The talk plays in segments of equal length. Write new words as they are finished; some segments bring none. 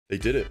They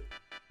did it.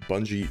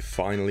 Bungie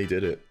finally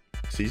did it.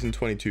 Season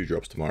 22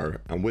 drops tomorrow,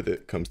 and with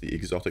it comes the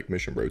exotic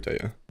mission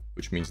rotator,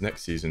 which means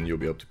next season you'll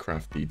be able to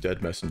craft the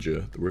Dead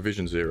Messenger, the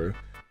Revision Zero,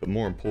 but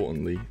more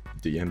importantly,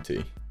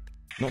 DMT.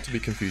 Not to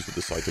be confused with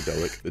the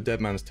Psychedelic, the Dead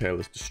Man's Tale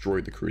has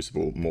destroyed the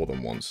Crucible more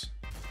than once.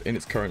 In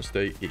its current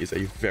state, it is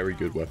a very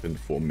good weapon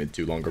for mid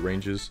to longer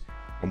ranges,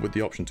 and with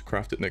the option to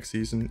craft it next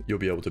season, you'll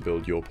be able to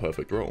build your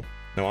perfect roll.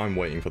 Now I'm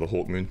waiting for the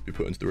Hawkmoon to be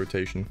put into the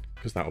rotation,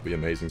 because that will be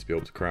amazing to be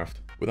able to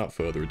craft. Without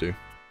further ado,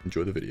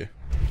 enjoy the video.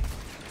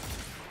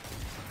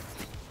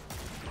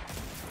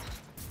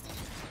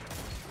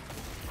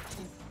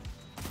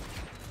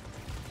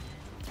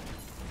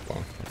 Wow,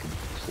 I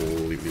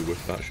completely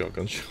whiffed that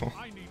shotgun shot.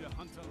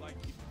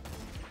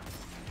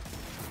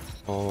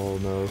 Oh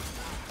no.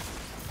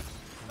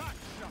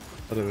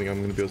 I don't think I'm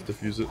going to be able to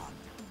defuse it.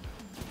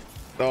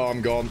 Oh,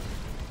 I'm gone.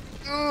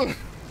 Ugh.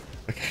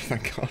 Okay,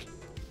 thank God.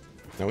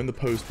 Now in the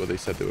post where they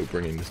said they were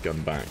bringing this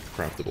gun back,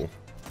 Craftable,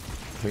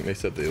 I think they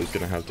said that it was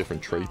going to have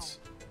different traits.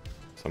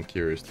 So I'm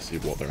curious to see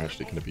what they're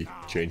actually going to be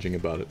changing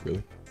about it,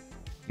 really.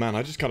 Man,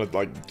 I just kind of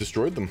like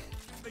destroyed them.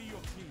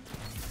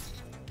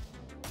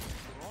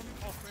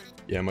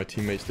 Yeah, my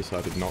teammates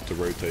decided not to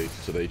rotate,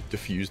 so they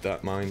defused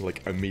that mine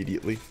like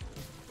immediately.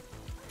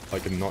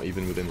 Like not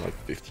even within like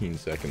 15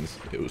 seconds,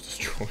 it was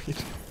destroyed.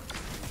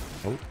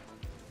 Oh.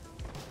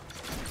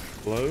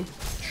 Hello?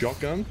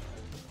 Shotgun?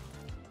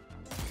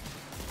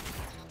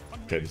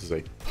 Okay, this is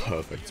a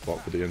perfect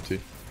spot for DMT.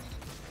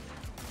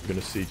 We're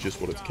gonna see just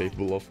what it's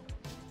capable of.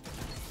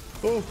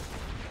 Oh!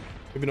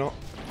 Maybe not.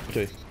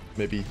 Okay,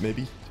 maybe.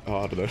 Oh,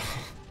 I don't know.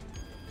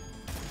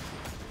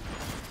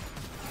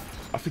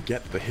 I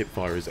forget the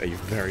hipfire is a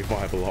very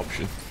viable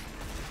option.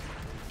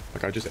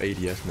 Like, I just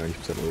ADS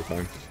 90% of the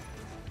time.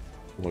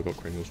 Oh, I got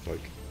cranial strike.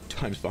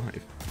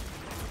 ×5.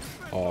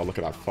 Oh, look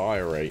at that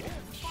fire rate.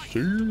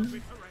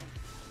 See?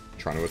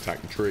 Trying to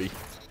attack the tree.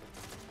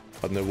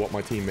 I don't know what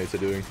my teammates are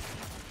doing.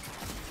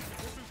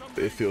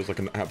 But it feels like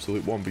an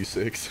absolute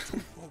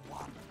 1v6.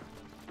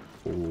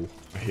 Oh,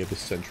 I hear the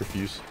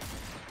centrifuge.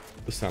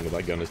 The sound of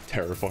that gun is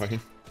terrifying.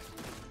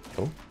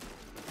 Oh.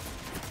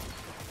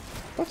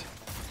 What?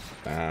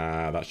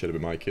 Ah, that should have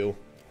been my kill.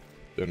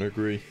 Don't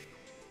agree.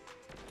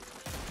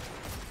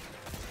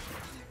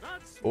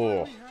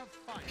 Oh.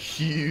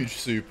 Huge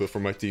super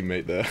from my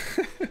teammate there.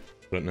 I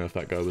don't know if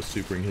that guy was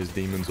supering his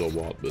demons or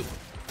what, but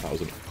that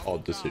was an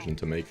odd decision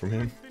to make from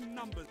him.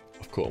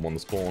 I've caught him on the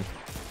spawn.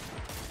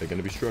 They're going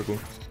to be struggling.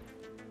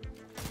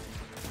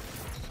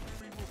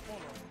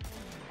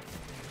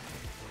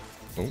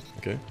 Oh,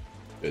 okay.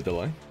 Bit of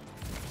delay.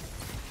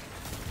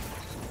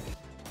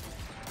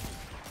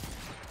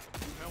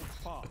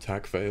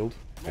 Attack failed.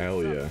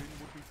 Hell yeah.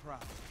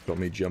 Got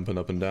me jumping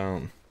up and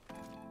down.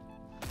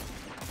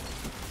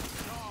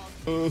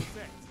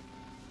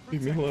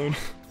 Leave me alone.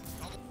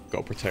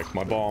 Gotta protect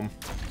my bomb.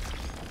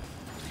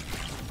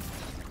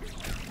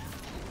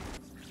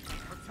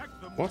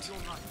 What?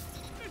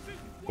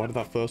 Why did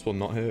that first one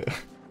not hit?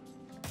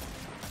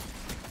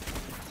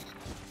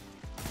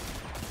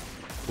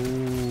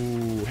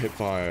 Ooh,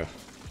 hipfire.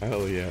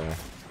 Hell yeah.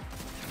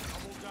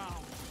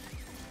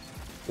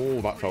 Oh,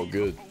 that felt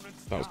good.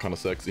 That was kind of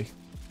sexy.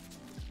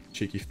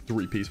 Cheeky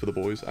 3-piece for the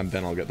boys, and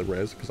then I'll get the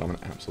res because I'm an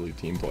absolute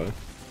team player.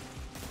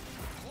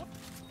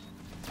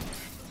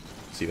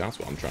 See, that's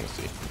what I'm trying to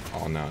see.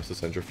 Oh no, it's a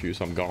centrifuge,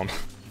 so I'm gone.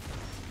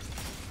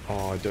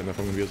 Oh, I don't know if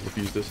I'm gonna be able to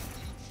defuse this.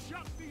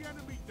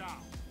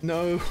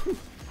 No.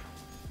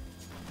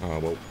 Oh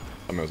well,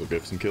 I might as well go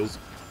for some kills.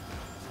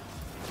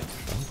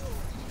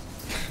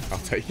 I'll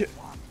take it.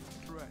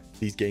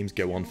 These games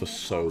go on for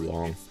so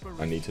long.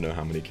 I need to know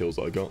how many kills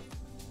I got.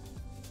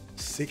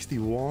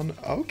 61.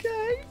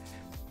 Okay.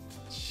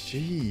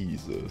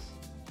 Jesus.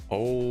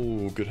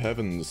 Oh, good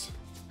heavens.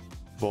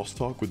 Boss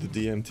talk with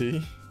the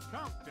DMT.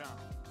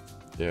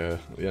 Yeah,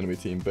 the enemy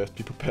team best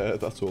be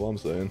prepared, that's all I'm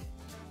saying.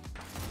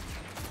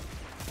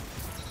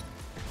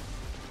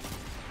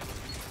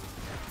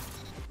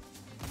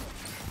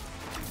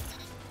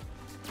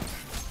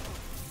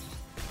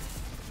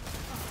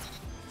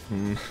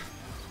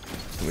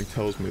 Something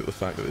tells me that the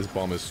fact that this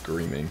bomb is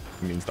screaming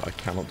means that I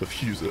cannot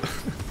defuse it.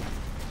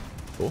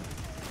 Oh.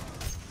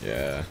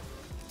 Yeah.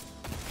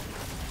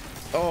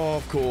 Oh,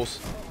 of course.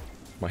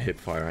 My hip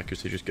fire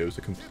accuracy just goes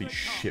to complete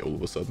shit all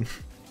of a sudden.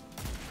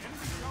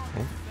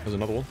 Oh, there's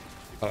another one.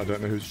 I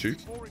don't know who to shoot.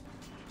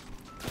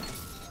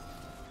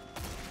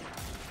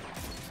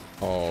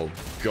 Oh,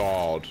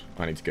 God.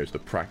 I need to go to the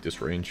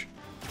practice range.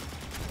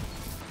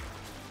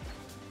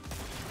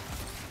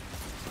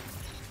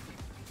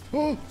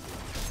 Oh!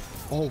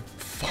 Oh,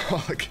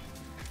 fuck.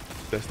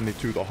 Destiny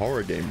 2, the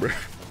horror game, bro.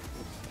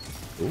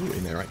 Oh,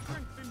 in there, right?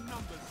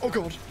 Oh,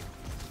 God.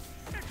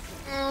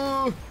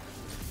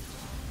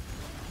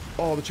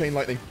 Oh, the chain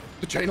lightning.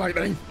 The chain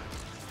lightning.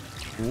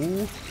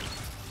 Ooh.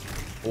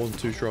 I wasn't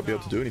too sure I'd be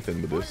able to do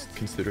anything with this,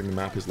 considering the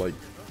map is like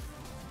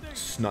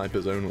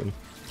snipers only.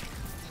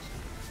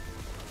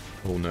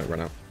 Oh no, run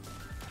out.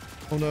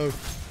 Oh no.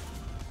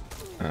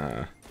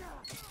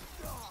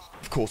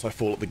 Of course I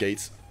fall at the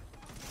gates.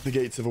 The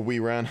gates of a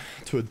Wii ran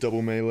to a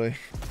double melee.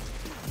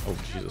 Oh,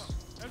 Jesus.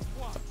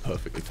 A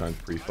perfectly timed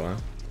pre-fire.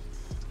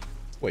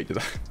 Wait, did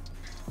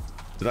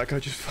that guy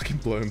just fucking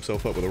blow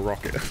himself up with a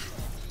rocket?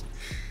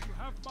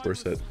 For a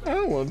set. I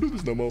don't want to do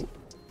this no more.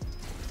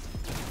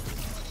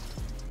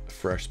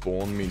 Fresh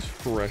spawn means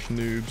fresh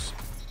noobs.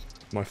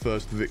 My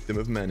first victim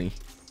of many.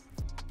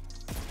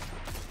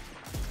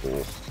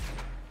 Oh.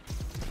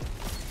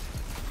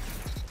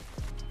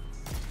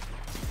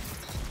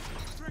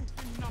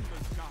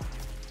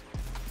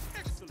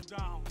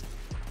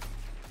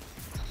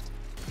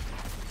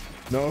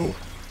 No!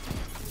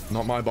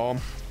 Not my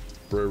bomb.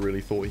 Bro really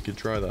thought he could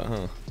try that,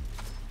 huh?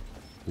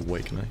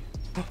 Wait, can I?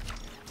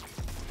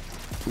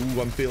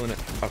 Ooh, I'm feeling it.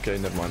 Okay,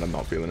 never mind, I'm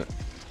not feeling it.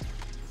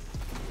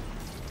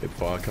 Hip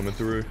fire coming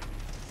through.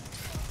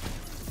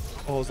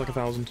 Oh, it's like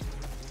 1,000.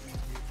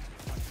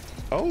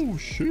 Oh,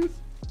 shit.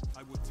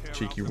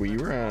 Cheeky wee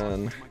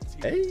ran.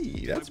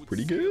 Hey, that's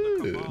pretty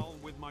good.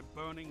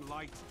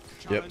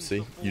 Yep,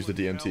 see? Use the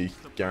DMT.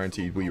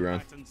 Guaranteed wee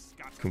ran.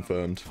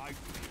 Confirmed.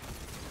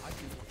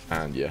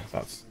 And yeah,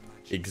 that's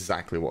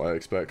exactly what I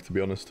expect, to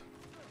be honest.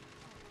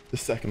 The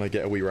second I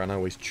get a wee ran, I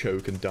always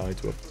choke and die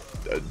to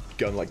a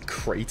gun like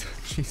crate.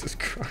 Jesus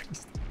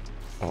Christ.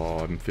 Oh,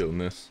 I'm feeling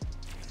this.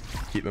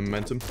 Keep the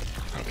momentum.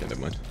 Okay,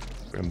 never mind.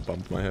 I can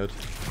bump my head.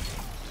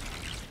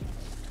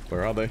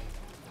 Where are they?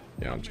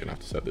 Yeah, I'm just gonna have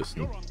to set this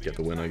and get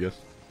the win, I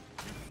guess.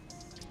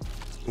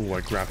 Oh,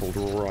 I grappled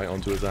right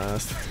onto his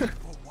ass.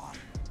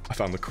 I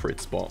found the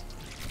crit spot.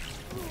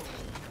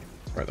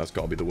 Right, that's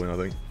gotta be the win, I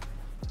think.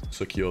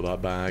 Secure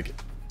that bag.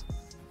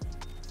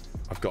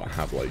 I've got to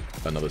have like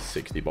another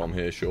 60 bomb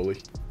here,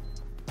 surely.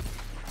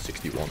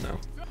 61 now.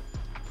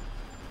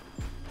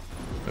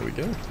 There we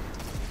go.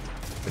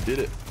 I did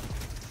it.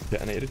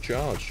 Detonated a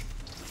charge.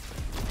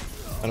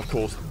 And of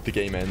course, the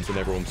game ends and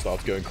everyone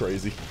starts going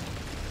crazy.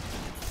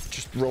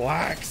 Just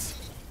relax.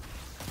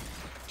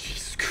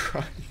 Jesus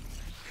Christ.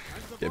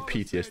 Get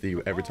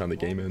PTSD every time the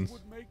game ends.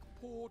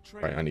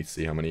 Right, I need to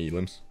see how many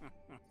elims.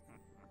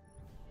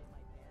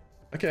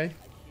 Okay.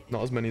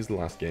 Not as many as the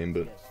last game,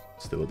 but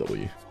still a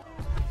W.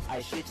 I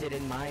shitted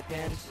in my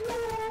pants.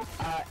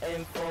 I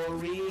am for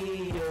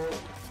real.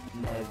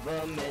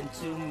 Never meant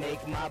to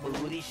make my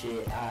booty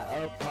shit. I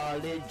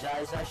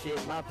apologize, I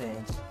shit my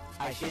pants.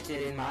 I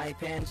shitted in my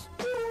pants.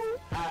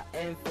 I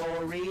am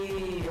for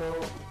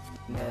real.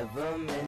 Never meant